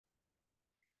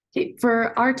Okay,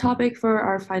 for our topic for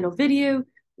our final video,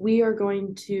 we are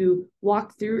going to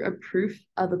walk through a proof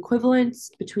of equivalence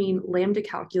between Lambda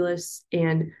Calculus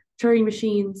and Turing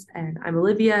machines. And I'm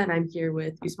Olivia, and I'm here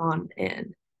with Usman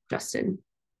and Justin.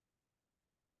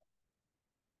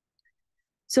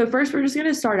 So first, we're just going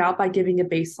to start out by giving a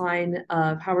baseline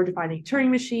of how we're defining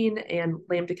Turing machine and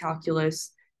Lambda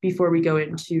Calculus before we go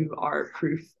into our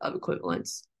proof of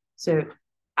equivalence. So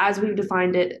as we've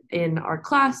defined it in our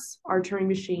class, our Turing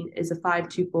machine is a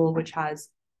 5-tuple, which has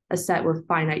a set with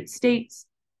finite states,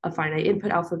 a finite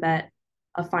input alphabet,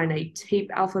 a finite tape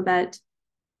alphabet,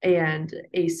 and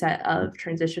a set of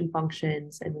transition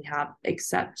functions, and we have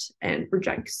accept and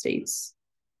reject states.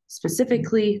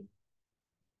 Specifically,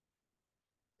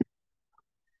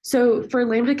 so for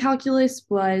Lambda calculus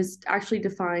was actually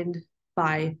defined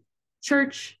by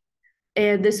Church,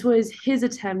 and this was his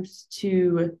attempt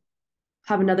to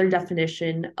have another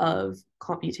definition of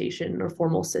computation or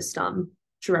formal system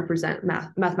to represent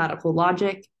mathematical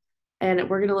logic. And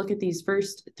we're going to look at these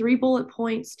first 3 bullet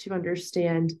points to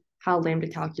understand how Lambda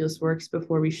calculus works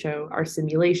before we show our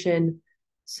simulation.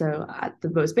 So at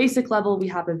the most basic level, we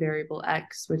have a variable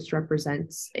x, which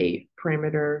represents a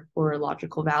parameter or a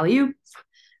logical value.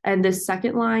 And this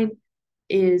second line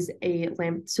is a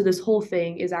lambda. So this whole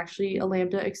thing is actually a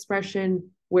lambda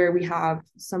expression where we have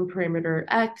some parameter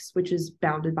x, which is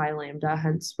bounded by lambda,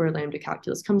 hence where lambda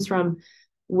calculus comes from,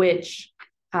 which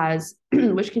has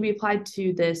which can be applied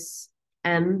to this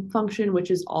m function,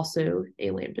 which is also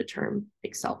a lambda term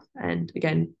itself. And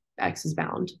again, x is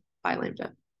bound by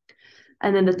lambda.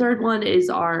 And then the third one is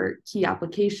our key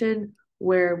application,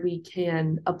 where we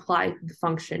can apply the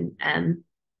function m,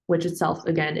 which itself,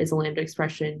 again, is a lambda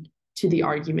expression to the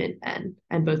argument n,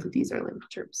 and both of these are lambda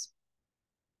terms.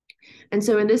 And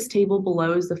so in this table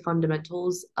below is the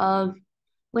fundamentals of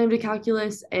lambda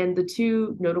calculus, and the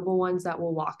 2 notable ones that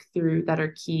we'll walk through that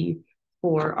are key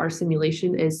for our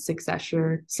simulation is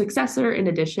successor and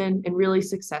addition. And really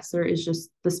successor is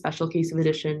just the special case of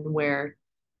addition where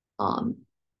m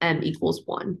equals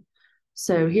 1.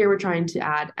 So here we're trying to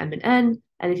add m and n,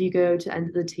 and if you go to the end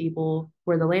of the table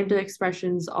where the lambda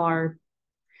expressions are,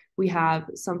 we have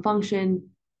some function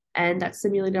n that's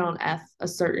simulated on f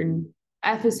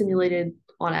is simulated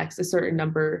on x a certain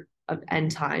number of n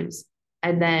times,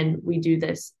 and then we do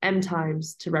this m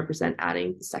times to represent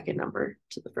adding the second number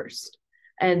to the first.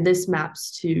 And this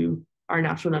maps to our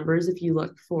natural numbers if you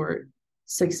look for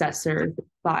successor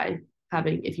by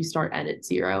having, if you start n at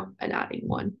 0 and adding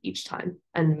 1 each time,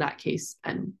 and in that case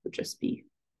n would just be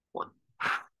 1.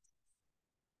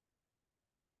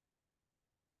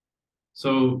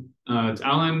 So to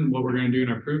outline what we're going to do in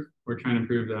our proof, we're trying to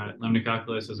prove that lambda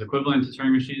calculus is equivalent to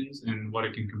Turing machines and what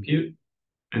it can compute.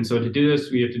 And so to do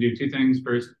this, we have to do 2 things.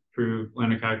 First, prove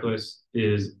lambda calculus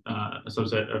is a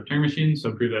subset of Turing machines,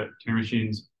 so prove that Turing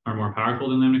machines are more powerful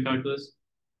than lambda calculus.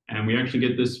 And we actually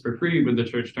get this for free with the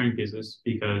Church Turing thesis,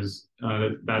 because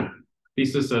that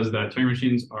thesis says that Turing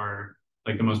machines are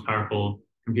like the most powerful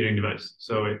computing device.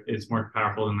 So it's more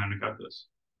powerful than lambda calculus.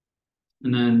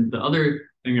 And then the other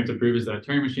thing we have to prove is that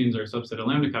Turing machines are a subset of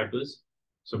lambda calculus.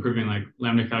 So proving like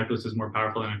lambda calculus is more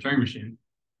powerful than a Turing machine.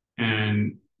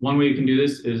 And one way you can do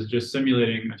this is just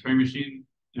simulating a Turing machine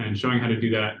and showing how to do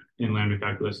that in lambda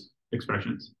calculus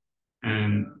expressions.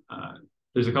 And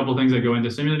there's a couple things that go into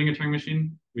simulating a Turing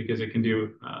machine, because it can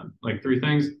do like 3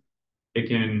 things. It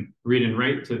can read and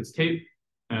write to its tape.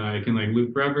 It can like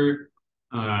loop forever.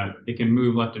 It can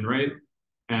move left and right.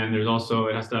 And there's also,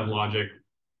 it has to have logic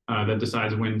that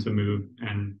decides when to move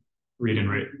and read and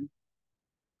write.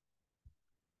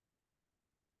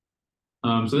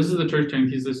 So this is the Church Turing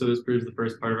thesis. So this proves the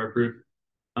first part of our proof.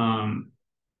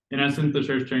 In essence, the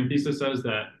Church Turing thesis says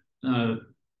that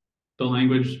the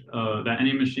language that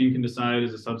any machine can decide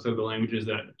is a subset of the languages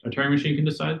that a Turing machine can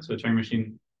decide. So a Turing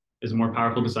machine is a more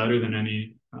powerful decider than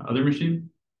any other machine.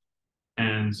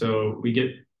 And so we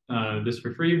get this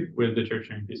for free with the Church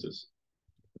Turing thesis.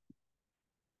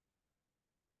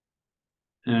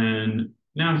 And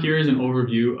now here is an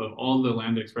overview of all the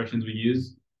lambda expressions we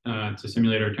use to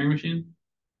simulate our Turing machine.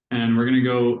 And we're going to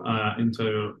go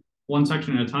into one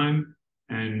section at a time.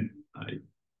 And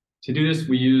to do this,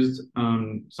 we used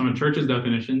some of Church's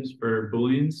definitions for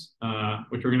Booleans,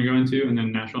 which we're going to go into, and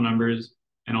then natural numbers,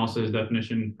 and also his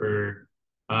definition for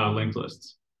linked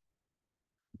lists.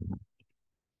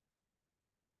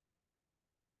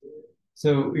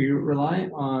 So we rely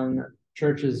on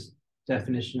Church's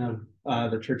definition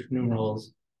of the Church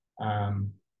numerals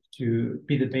to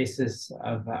be the basis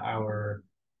of our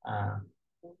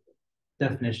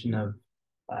definition of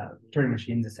Turing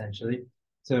machines, essentially.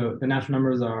 So the natural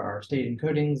numbers are our state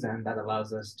encodings, and that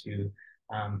allows us to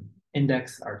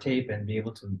index our tape and be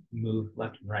able to move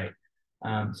left and right.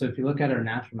 So if you look at our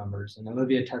natural numbers, and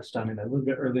Olivia touched on it a little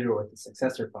bit earlier with the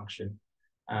successor function,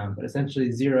 but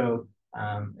essentially 0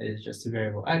 is just a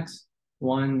variable x,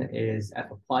 1 is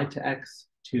f applied to x,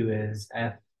 2 is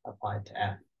f applied to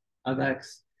f of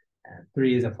x, and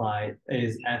 3 is f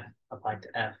applied to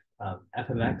f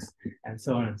of x, and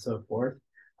so on and so forth,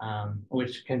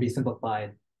 which can be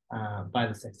simplified by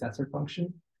the successor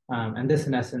function. And this,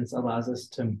 in essence, allows us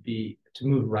to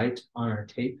move right on our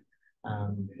tape.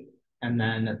 And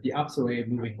then the opposite way of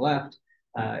moving left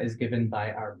is given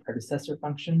by our predecessor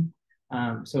function.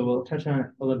 So we'll touch on it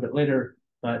a little bit later,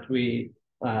 but we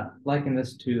liken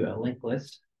this to a linked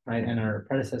list, right? And our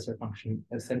predecessor function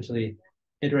essentially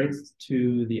iterates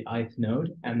to the ith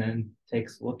node and then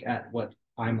takes a look at what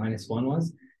I minus 1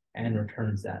 was and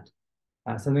returns that.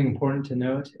 Something important to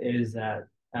note is that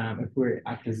if we're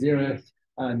at the 0th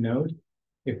node,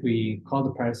 if we call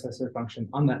the predecessor function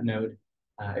on that node,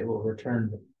 it will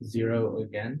return 0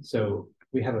 again. So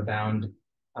we have a bound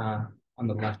on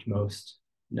the leftmost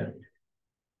node.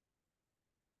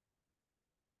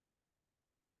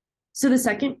 So the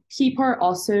second key part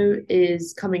also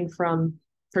is coming from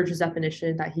Church's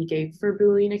definition that he gave for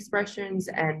Boolean expressions,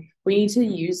 and we need to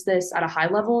use this at a high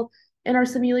level in our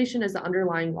simulation as the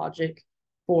underlying logic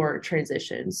for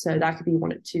transitions. So that could be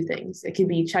one of two things. It could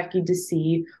be checking to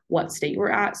see what state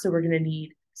we're at. So we're going to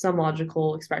need some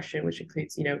logical expression, which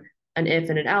includes, an if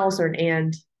and an else or an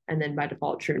and then by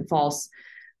default true and false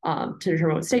to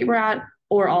determine what state we're at,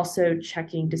 or also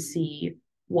checking to see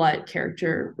what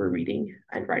character we're reading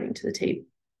and writing to the tape.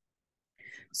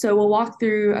 So we'll walk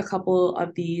through a couple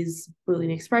of these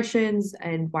Boolean expressions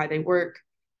and why they work.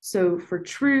 So for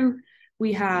true,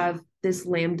 we have this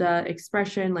lambda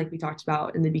expression, like we talked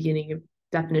about in the beginning of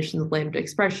definitions of lambda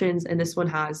expressions, and this one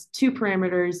has 2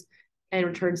 parameters and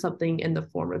returns something in the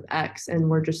form of x, and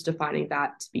we're just defining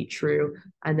that to be true,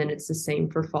 and then it's the same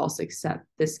for false, except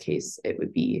this case it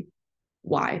would be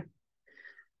y.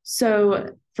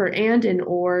 So for and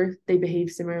or, they behave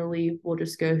similarly. We'll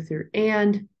just go through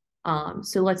and.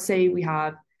 So let's say we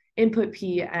have input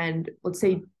p, and let's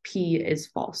say p is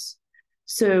false.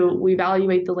 So we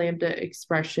evaluate the lambda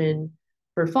expression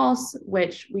for false,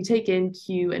 which we take in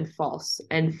q and false,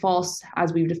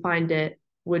 as we've defined it,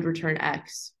 would return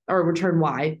x or return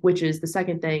y, which is the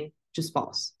second thing, just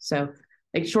false. So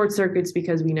like short circuits,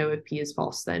 because we know if p is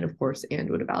false, then of course and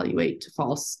would evaluate to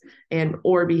false, and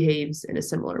or behaves in a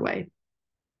similar way.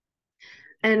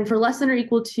 And for less than or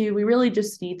equal to, we really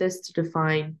just need this to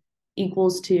define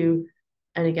equals to,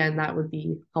 and again, that would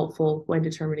be helpful when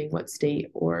determining what state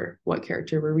or what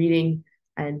character we're reading.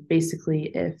 And basically,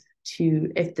 if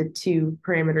the 2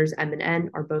 parameters m and n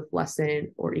are both less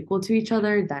than or equal to each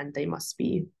other, then they must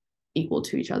be equal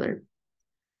to each other.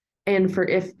 And for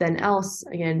if then else,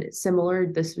 again, it's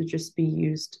similar. This would just be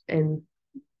used in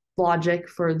logic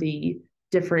for the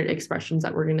different functions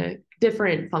that we're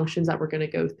going to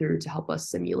go through to help us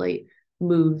simulate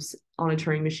moves on a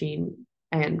Turing machine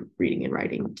and reading and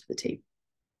writing to the tape.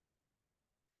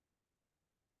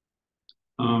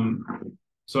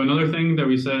 So another thing that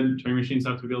we said Turing machines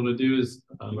have to be able to do is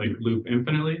like loop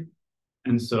infinitely.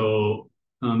 And so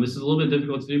this is a little bit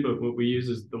difficult to do, but what we use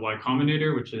is the Y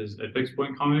combinator, which is a fixed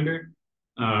point combinator,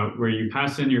 where you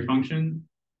pass in your function,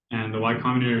 and the Y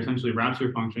combinator essentially wraps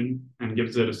your function and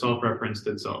gives it a self-reference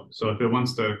to itself. So if it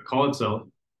wants to call itself,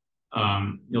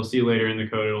 you'll see later in the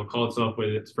code, it'll call itself with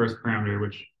its first parameter,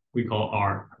 which we call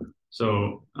R.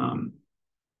 So,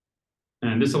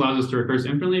 and this allows us to recurse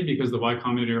infinitely because the Y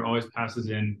combinator always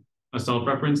passes in a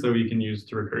self-reference that we can use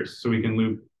to recurse. So we can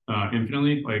loop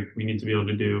infinitely, like we need to be able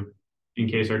to do in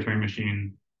case our Turing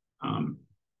machine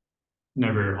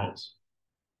never halts.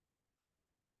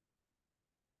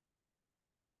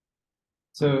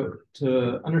 So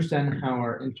to understand how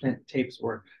our infinite tapes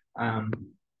work,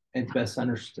 it's best to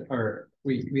understand, or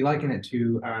we liken it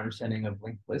to our understanding of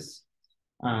linked lists.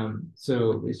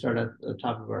 So we start at the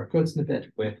top of our code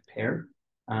snippet with pair.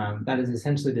 That is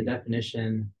essentially the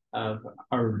definition of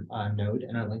our node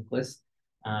in our linked list.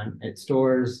 It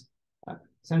stores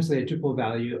essentially a tuple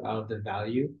value of the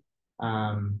value,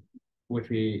 which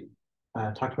we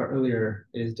talked about earlier,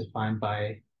 is defined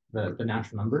by the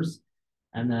natural numbers.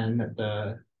 And then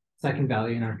the second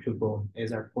value in our tuple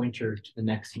is our pointer to the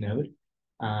next node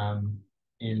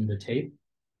in the tape.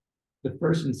 The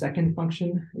first and second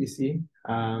function you see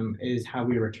is how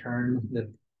we return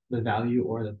the value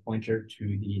or the pointer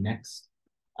to the next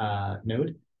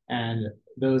node. And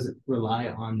those rely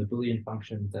on the Boolean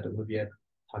functions that Olivia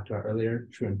talked about earlier,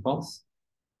 true and false.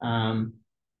 And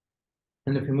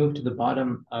if we move to the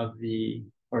bottom of the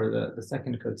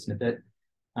second code snippet,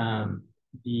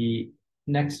 The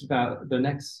next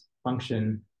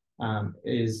function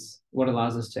is what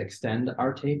allows us to extend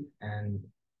our tape and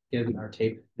give our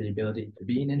tape the ability to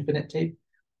be an infinite tape,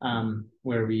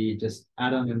 where we just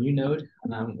add on a new node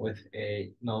with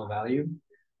a null value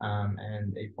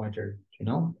and a pointer to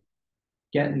null.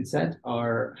 Get and set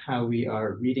are how we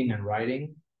are reading and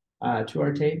writing to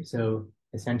our tape. So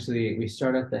essentially, we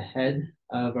start at the head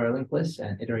of our linked list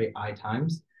and iterate I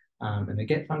times in the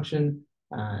get function,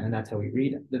 and that's how we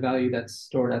read the value that's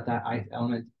stored at that ith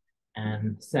element.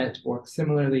 And set works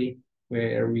similarly,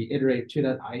 where we iterate to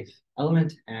that ith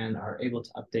element and are able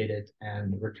to update it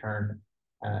and return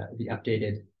the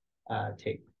updated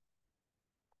tape.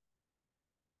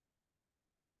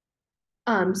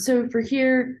 So for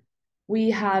here, we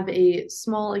have a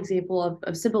small example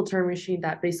of simple Turing machine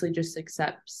that basically just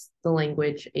accepts the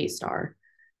language A star.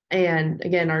 And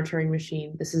again, our Turing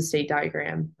machine, this is a state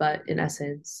diagram, but in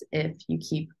essence, if you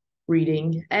keep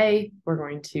reading A, we're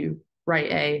going to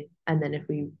write A. And then if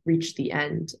we reach the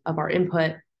end of our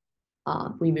input,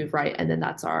 we move right, and then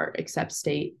that's our accept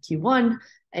state Q1.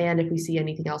 And if we see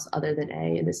anything else other than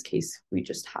A, in this case, we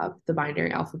just have the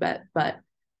binary alphabet, but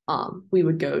we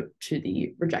would go to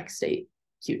the reject state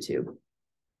Q2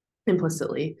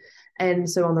 implicitly. And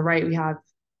so on the right, we have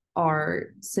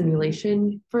our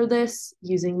simulation for this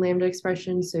using lambda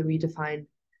expression. So we define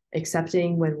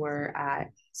accepting when we're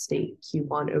at state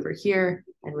Q1 over here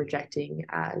and rejecting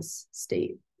as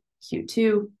state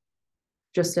Q2.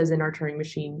 Just as in our Turing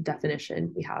machine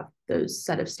definition, we have those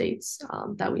set of states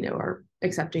that we know are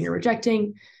accepting or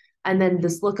rejecting. And then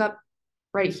this lookup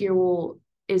right here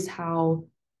is how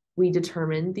we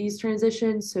determine these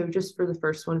transitions. So just for the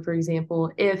first one, for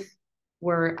example, if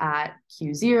we're at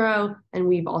Q0 and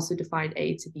we've also defined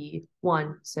A to be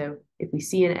 1. So if we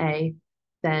see an A,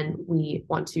 then we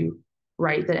want to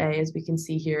write that A, as we can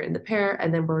see here in the pair,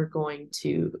 and then we're going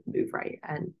to move right.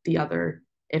 And the other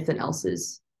if then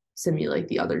else's simulate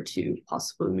the other two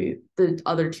possible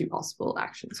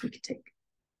actions we could take.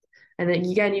 And then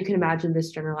again, you can imagine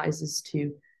this generalizes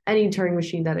to any Turing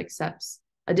machine that accepts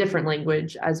a different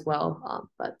language as well,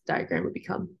 but the diagram would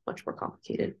become much more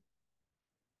complicated.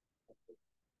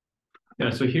 Yeah,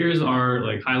 so here's our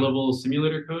high-level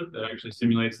simulator code that actually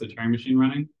simulates the Turing machine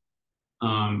running.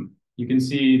 You can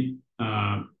see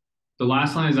the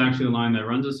last line is actually the line that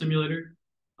runs a simulator.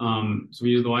 So we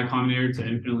use the Y Combinator to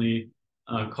infinitely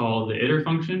call the iter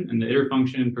function, and the iter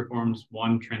function performs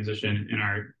one transition in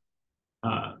our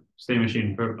state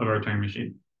machine of our Turing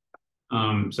machine.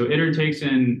 So iter takes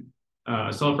in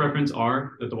a self-reference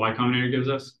R that the Y Combinator gives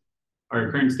us, our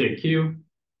current state Q,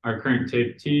 our current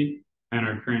tape T, and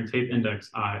our current tape index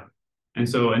I. And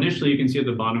so initially you can see at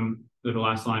the bottom of the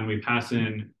last line, we pass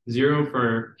in 0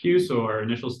 for Q, so our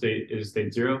initial state is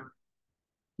state 0.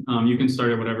 You can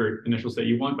start at whatever initial state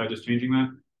you want by just changing that.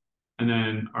 And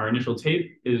then our initial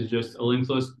tape is just a linked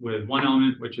list with one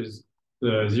element, which is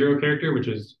the 0 character, which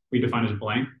is we define as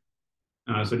blank.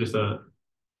 So just a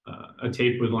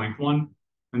tape with length 1,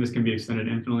 and this can be extended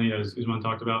infinitely, as Usman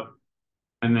talked about.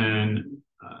 And then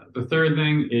the third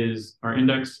thing is our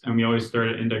index, and we always start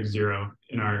at index 0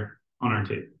 on our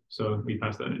tape. So we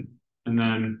pass that in. And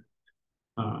then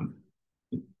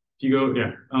if you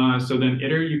go, so then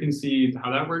iter, you can see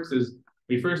how that works is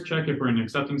we first check if we're in an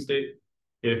accepting state.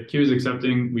 If Q is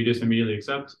accepting, we just immediately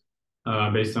accept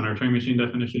based on our Turing machine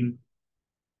definition.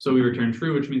 So we return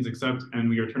true, which means accept, and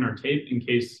we return our tape in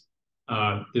case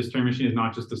this Turing machine is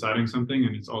not just deciding something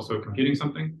and it's also computing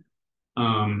something.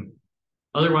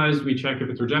 Otherwise, we check if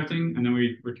it's rejecting, and then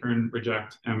we return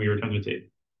reject, and we return the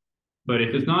tape. But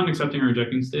if it's not an accepting or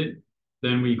rejecting state,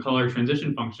 then we call our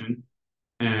transition function,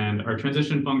 and our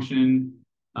transition function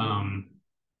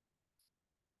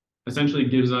essentially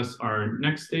gives us our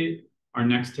next state, our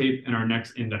next tape, and our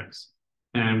next index.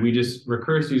 And we just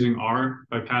recurse using R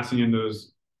by passing in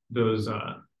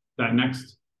that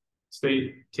next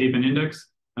state, tape, and index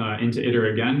into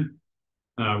iter again,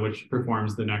 which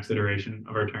performs the next iteration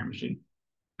of our Turing machine.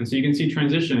 And so you can see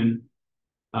transition,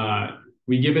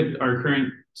 we give it our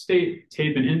current state,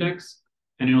 tape, and index,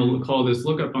 and it'll call this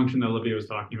lookup function that Olivia was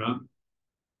talking about.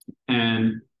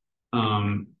 And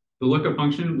the lookup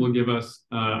function will give us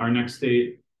our next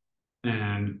state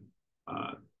and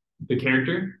the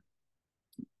character.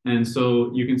 And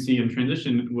so you can see in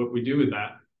transition, what we do with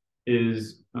that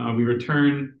is we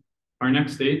return our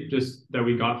next state just that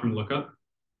we got from lookup.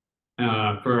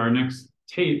 For our next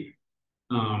tape,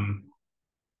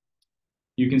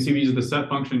 you can see we use the set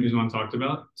function Usman talked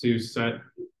about to set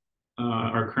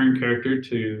our current character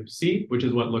to C, which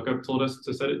is what lookup told us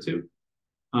to set it to.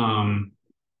 And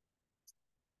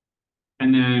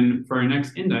then for our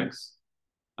next index,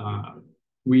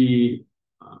 we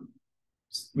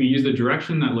use the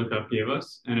direction that lookup gave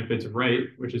us, and if it's right,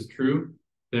 which is true,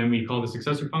 then we call the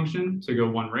successor function to go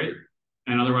one right,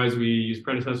 and otherwise we use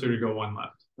predecessor to go one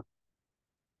left.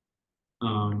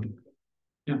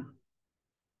 Yeah.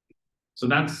 So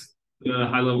that's the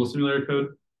high-level simulator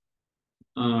code.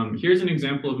 Here's an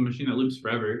example of a machine that loops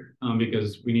forever,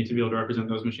 because we need to be able to represent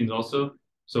those machines also.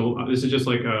 So this is just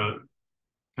like a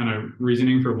kind of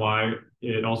reasoning for why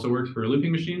it also works for a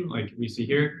looping machine, like we see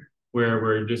here,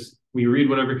 where we read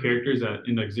whatever characters at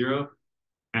index 0,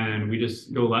 and we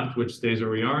just go left, which stays where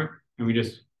we are, and we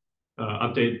just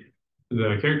update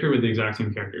the character with the exact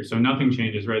same character. So nothing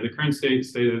changes, right? The current state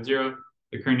stays at 0,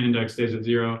 the current index stays at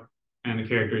 0, and the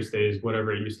character stays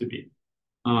whatever it used to be.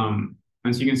 And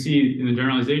so you can see in the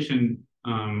generalization,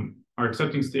 our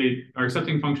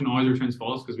accepting function always returns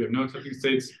false because we have no accepting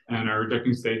states, and our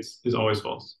rejecting states is always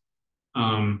false.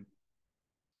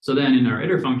 So then in our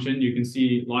iter function, you can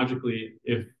see logically,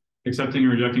 if accepting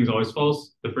and rejecting is always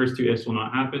false, the first two ifs will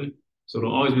not happen. So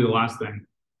it'll always be the last thing.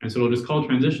 And so it'll just call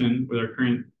transition with our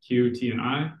current q, t, and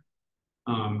I.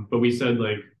 But we said,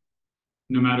 like,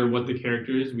 no matter what the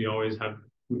character is, we always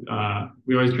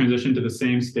transition to the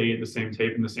same state, the same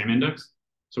tape, and the same index.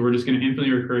 So we're just going to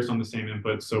infinitely recurse on the same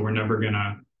input. So we're never going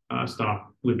to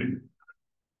stop looping.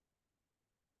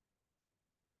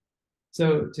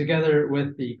 So together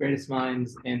with the greatest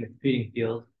minds in the computing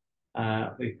field,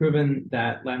 we've proven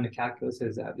that Lambda Calculus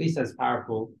is at least as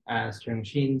powerful as Turing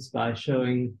machines by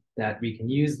showing that we can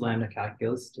use Lambda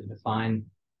Calculus to define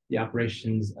the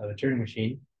operations of a Turing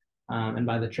machine. And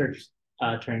by the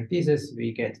Turing thesis,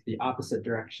 we get the opposite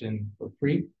direction for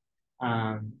free.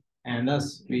 And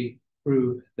thus we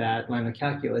prove that Lambda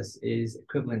Calculus is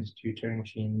equivalent to Turing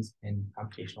machines in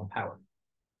computational power.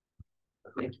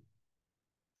 Thank you.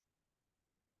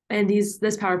 And this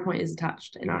PowerPoint is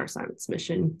attached in our assignment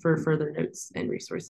submission for further notes and resources.